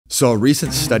So a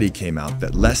recent study came out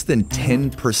that less than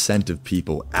 10% of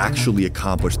people actually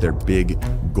accomplish their big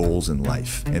goals in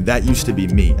life. And that used to be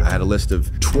me. I had a list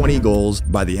of 20 goals.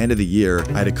 By the end of the year,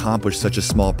 I'd accomplished such a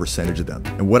small percentage of them.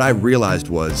 And what I realized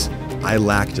was I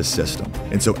lacked a system.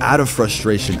 And so out of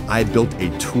frustration, I built a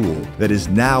tool that has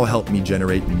now helped me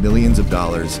generate millions of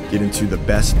dollars, get into the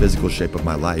best physical shape of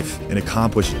my life, and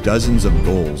accomplish dozens of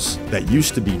goals that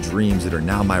used to be dreams that are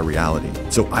now my reality.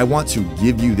 So I want to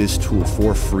give you this tool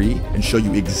for free and show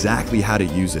you exactly how to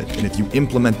use it. And if you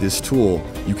implement this tool,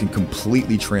 you can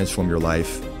completely transform your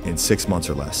life in 6 months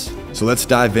or less. So let's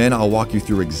dive in. I'll walk you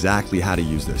through exactly how to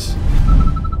use this.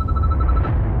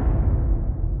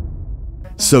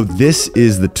 So this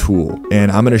is the tool,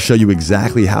 and I'm going to show you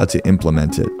exactly how to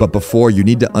implement it. But before, you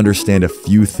need to understand a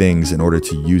few things in order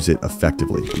to use it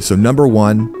effectively. So number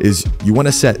one is you want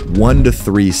to set 1 to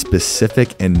 3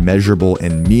 specific and measurable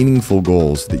and meaningful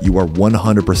goals that you are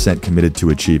 100% committed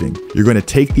to achieving. You're going to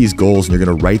take these goals and you're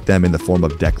going to write them in the form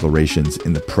of declarations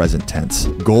in the present tense.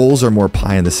 Goals are more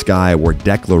pie in the sky, where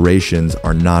declarations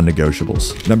are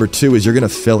non-negotiables. Number 2 is you're going to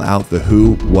fill out the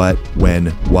who, what,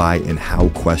 when, why, and how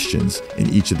questions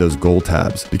in each of those goal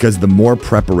tabs, because the more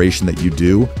preparation that you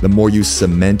do, the more you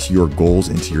cement your goals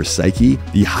into your psyche,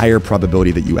 the higher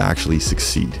probability that you actually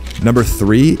succeed. Number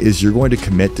 3 is you're going to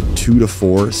commit to 2 to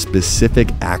 4 specific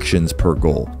actions per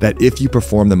goal that, if you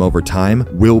perform them over time,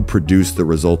 will produce the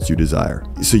results you desire.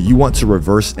 So you want to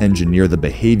reverse engineer the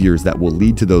behaviors that will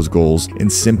lead to those goals and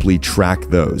simply track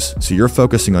those. So you're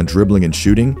focusing on dribbling and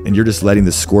shooting, and you're just letting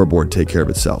the scoreboard take care of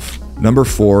itself. Number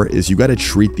 4 is you got to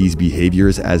treat these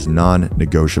behaviors as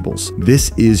non-negotiables.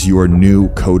 This is your new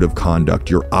code of conduct,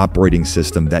 your operating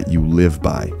system that you live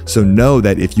by. So know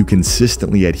that if you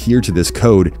consistently adhere to this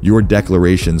code, your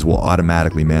declarations will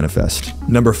automatically manifest.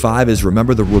 Number 5 is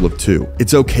remember the rule of 2.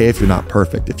 It's okay if you're not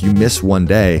perfect. If you miss one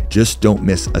day, just don't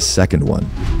miss a second one.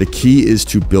 The key is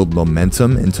to build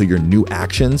momentum until your new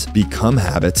actions become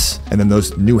habits, and then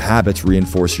those new habits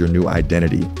reinforce your new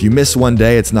identity. If you miss one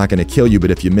day, it's not going to kill you, but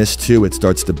if you miss 2, it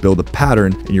starts to build a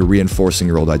pattern and you're reinforcing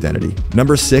your old identity.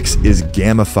 Number 6 is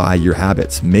gamify your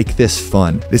habits. Make this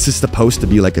fun. This is supposed to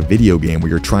be like a video game where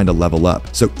you're trying to level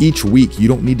up. So each week you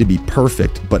don't need to be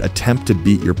perfect, but attempt to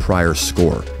beat your prior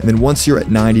score. And then once you're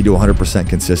at 90 to 100%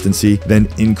 consistency, then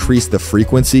increase the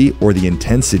frequency or the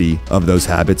intensity of those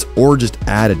habits, or just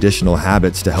add additional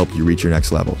habits to help you reach your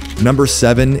next level. Number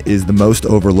 7 is the most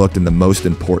overlooked and the most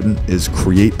important, is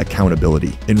create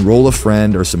accountability. Enroll a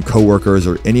friend or some coworkers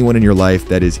or anyone in your life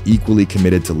that is equally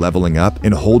committed to leveling up,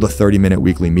 and hold a 30-minute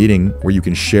weekly meeting where you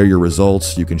can share your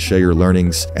results, you can share your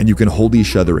learnings, and you can hold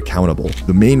each other accountable.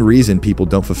 The main reason people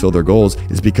don't fulfill their goals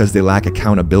is because they lack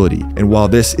accountability. And while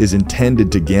this is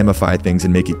intended to gamify things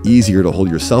and make it easier to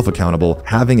hold yourself accountable,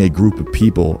 having a group of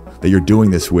people that you're doing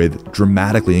this with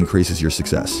dramatically increases your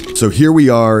success. So here we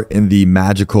are in the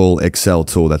magical Excel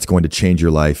tool that's going to change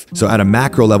your life. So at a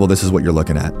macro level, this is what you're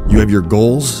looking at. You have your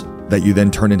goals that you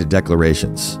then turn into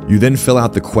declarations. You then fill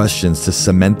out the questions to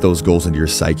cement those goals into your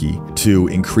psyche to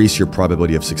increase your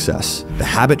probability of success. The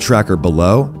habit tracker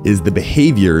below is the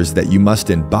behaviors that you must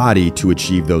embody to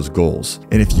achieve those goals.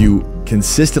 And if you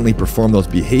consistently perform those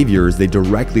behaviors, they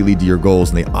directly lead to your goals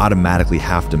and they automatically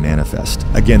have to manifest.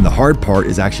 Again, the hard part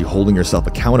is actually holding yourself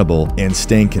accountable and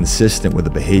staying consistent with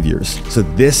the behaviors. So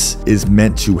this is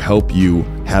meant to help you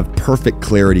have perfect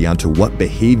clarity onto what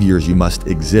behaviors you must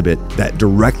exhibit that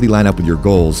directly line up with your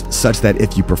goals, such that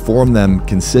if you perform them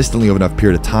consistently over enough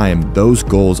period of time, those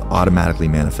goals automatically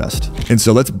manifest. And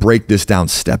so let's break this down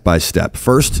step by step.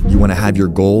 First, you want to have your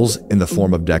goals in the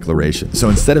form of declaration. So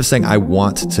instead of saying, I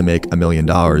want to make $1 million,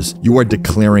 you are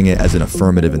declaring it as an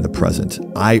affirmative in the present.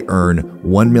 I earn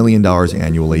 $1 million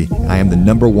annually. I am the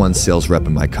 #1 sales rep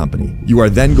in my company. You are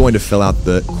then going to fill out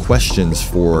the questions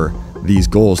for these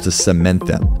goals to cement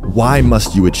them. Why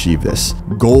must you achieve this?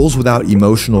 Goals without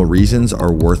emotional reasons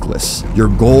are worthless. Your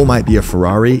goal might be a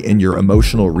Ferrari, and your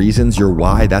emotional reasons, your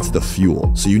why, that's the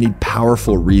fuel. So you need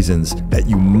powerful reasons that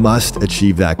you must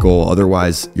achieve that goal.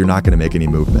 Otherwise, you're not going to make any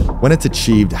movement. When it's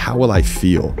achieved, how will I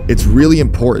feel? It's really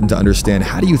important to understand,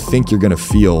 how do you think you're going to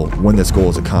feel when this goal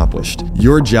is accomplished?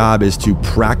 Your job is to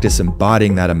practice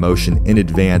embodying that emotion in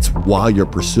advance while you're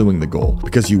pursuing the goal,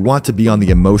 because you want to be on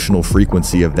the emotional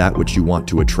frequency of that which what you want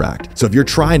to attract. So if you're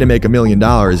trying to make $1 million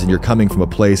and you're coming from a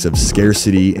place of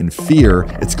scarcity and fear,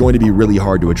 it's going to be really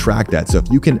hard to attract that. So if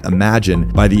you can imagine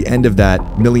by the end of that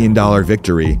 $1 million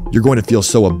victory, you're going to feel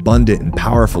so abundant and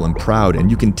powerful and proud, and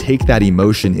you can take that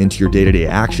emotion into your day-to-day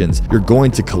actions, you're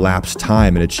going to collapse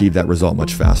time and achieve that result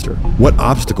much faster. What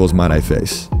obstacles might I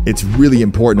face? It's really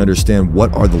important to understand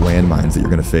what are the landmines that you're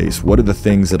going to face. What are the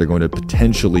things that are going to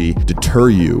potentially deter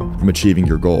you from achieving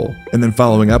your goal? And then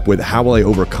following up with, how will I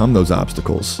overcome those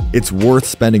obstacles? It's worth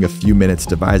spending a few minutes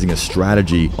devising a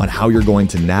strategy on how you're going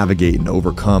to navigate and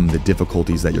overcome the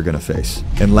difficulties that you're going to face.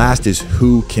 And last is,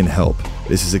 who can help?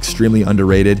 This is extremely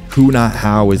underrated. Who, not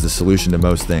how, is the solution to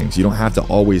most things. You don't have to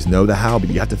always know the how, but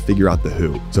you have to figure out the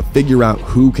who. So figure out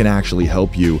who can actually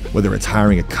help you, whether it's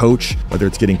hiring a coach, whether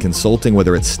it's getting consulting,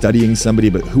 whether it's studying somebody,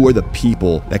 but who are the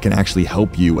people that can actually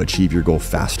help you achieve your goal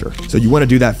faster. So you want to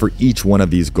do that for each one of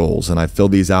these goals. And I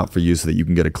filled these out for you so that you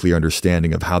can get a clear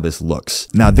understanding of how this looks.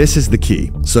 Now, this is the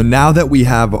key. So now that we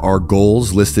have our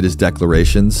goals listed as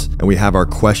declarations and we have our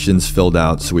questions filled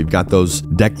out, so we've got those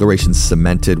declarations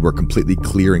cemented, we're completely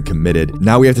clear and committed.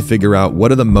 Now we have to figure out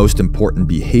what are the most important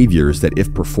behaviors that,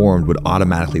 if performed, would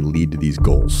automatically lead to these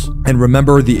goals. And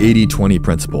remember the 80-20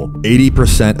 principle.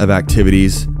 80% of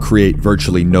activities create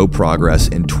virtually no progress,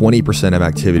 and 20% of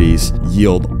activities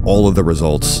yield all of the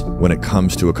results when it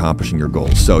comes to accomplishing your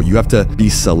goals. So you have to be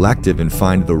selective and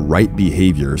find the right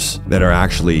behaviors that are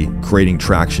actually creating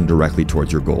traction directly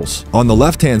towards your goals. On the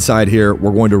left-hand side here,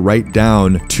 we're going to write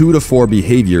down 2 to 4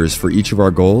 behaviors for each of our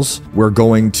goals. We're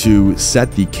going to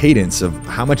set the cadence of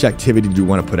how much activity do we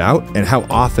want to put out and how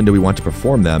often do we want to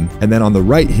perform them. And then on the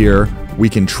right here, we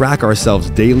can track ourselves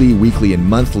daily, weekly, and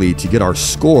monthly to get our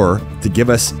score to give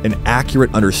us an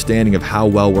accurate understanding of how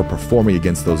well we're performing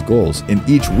against those goals. And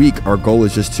each week, our goal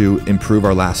is just to improve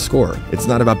our last score. It's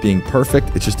not about being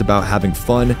perfect. It's just about having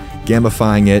fun,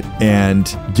 gamifying it,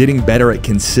 and getting better at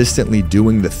consistently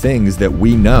doing the things that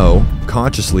we know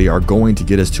consciously are going to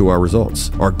get us to our results,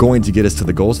 are going to get us to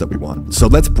the goals that we want. So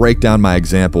let's break down my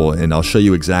example, and I'll show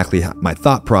you exactly my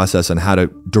thought process on how to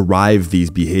derive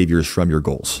these behaviors from your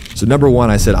goals. So number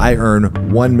one, I said I earn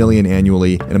 $1 million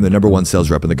annually, and I'm the #1 sales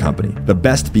rep in the company. The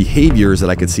best behaviors that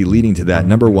I could see leading to that,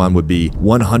 number one, would be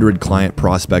 100 client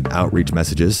prospect outreach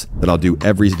messages that I'll do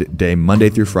every day, Monday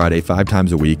through Friday, 5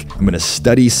 times a week. I'm going to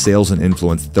study sales and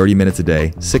influence 30 minutes a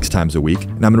day, 6 times a week.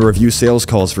 And I'm going to review sales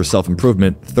calls for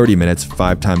self-improvement 30 minutes,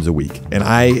 5 times a week. And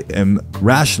I am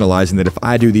rationalizing that if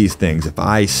I do these things, if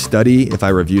I study, if I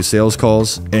review sales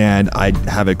calls, and I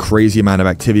have a crazy amount of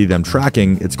activity that I'm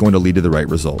tracking, it's going to lead to the right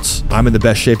results. I'm in the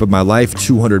best shape of my life,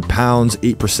 200 pounds,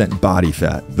 8% body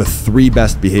fat. The 3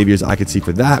 best behaviors I could see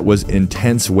for that was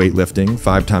intense weightlifting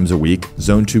 5 times a week,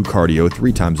 zone 2 cardio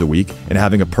 3 times a week, and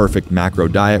having a perfect macro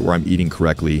diet where I'm eating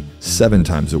correctly 7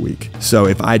 times a week. So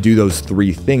if I do those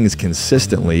 3 things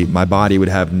consistently, my body would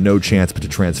have no chance but to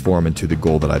transform into the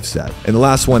goal that I've set. And the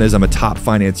last one is I'm a top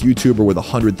finance YouTuber with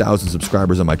 100,000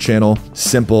 subscribers on my channel.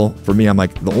 Simple. For me, I'm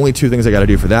like, the only 2 things I got to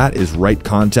do for that is write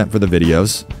content for the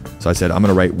videos. So I said, I'm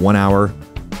going to write 1 hour,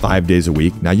 5 days a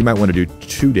week. Now you might want to do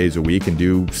 2 days a week and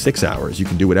do 6 hours. You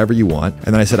can do whatever you want.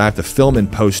 And then I said I have to film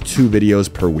and post 2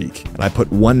 videos per week. And I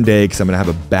put 1 day because I'm going to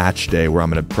have a batch day where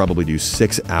I'm going to probably do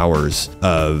 6 hours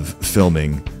of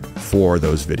filming for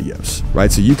those videos,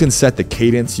 right? So you can set the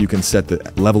cadence, you can set the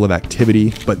level of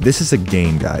activity, but this is a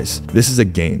game, guys. This is a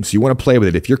game. So you want to play with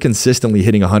it. If you're consistently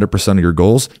hitting 100% of your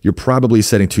goals, you're probably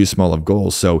setting too small of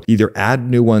goals. So either add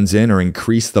new ones in or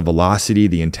increase the velocity,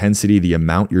 the intensity, the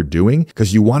amount you're doing,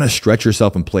 because you want to stretch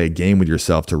yourself and play a game with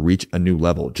yourself to reach a new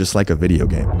level, just like a video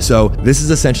game. So this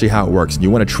is essentially how it works. And you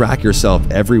want to track yourself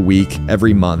every week,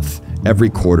 every month,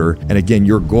 every quarter. And again,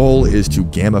 your goal is to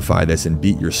gamify this and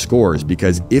beat your scores,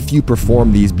 because if you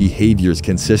perform these behaviors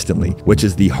consistently, which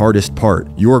is the hardest part,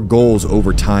 your goals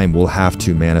over time will have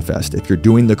to manifest. If you're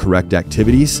doing the correct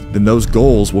activities, then those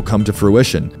goals will come to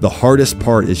fruition. The hardest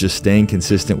part is just staying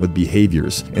consistent with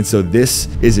behaviors. And so this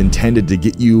is intended to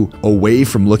get you away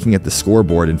from looking at the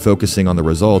scoreboard and focusing on the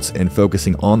results and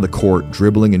focusing on the court,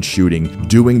 dribbling and shooting,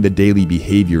 doing the daily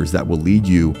behaviors that will lead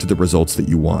you to the results that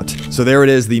you want. So there it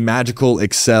is, the magical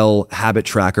Excel habit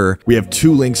tracker. We have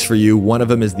 2 links for you. One of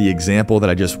them is the example that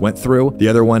I just went through. The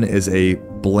other one is a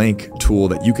blank tool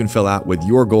that you can fill out with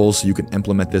your goals so you can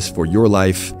implement this for your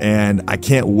life. And I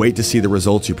can't wait to see the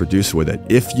results you produce with it.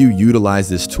 If you utilize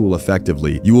this tool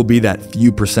effectively, you will be that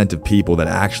few percent of people that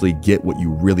actually get what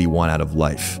you really want out of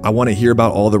life. I want to hear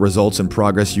about all the results and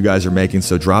progress you guys are making,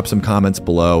 so drop some comments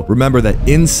below. Remember that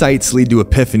insights lead to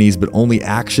epiphanies, but only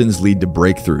actions lead to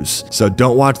breakthroughs. So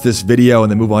don't watch this video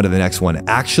and then move on to the next one.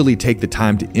 Actually take the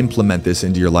time to implement this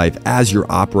into your life as your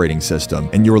operating system,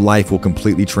 and your life will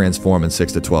completely transform in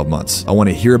 6 to 12 months. I want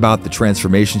to hear about the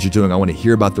transformations you're doing. I want to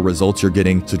hear about the results you're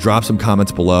getting. So drop some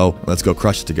comments below. Let's go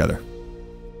crush it together.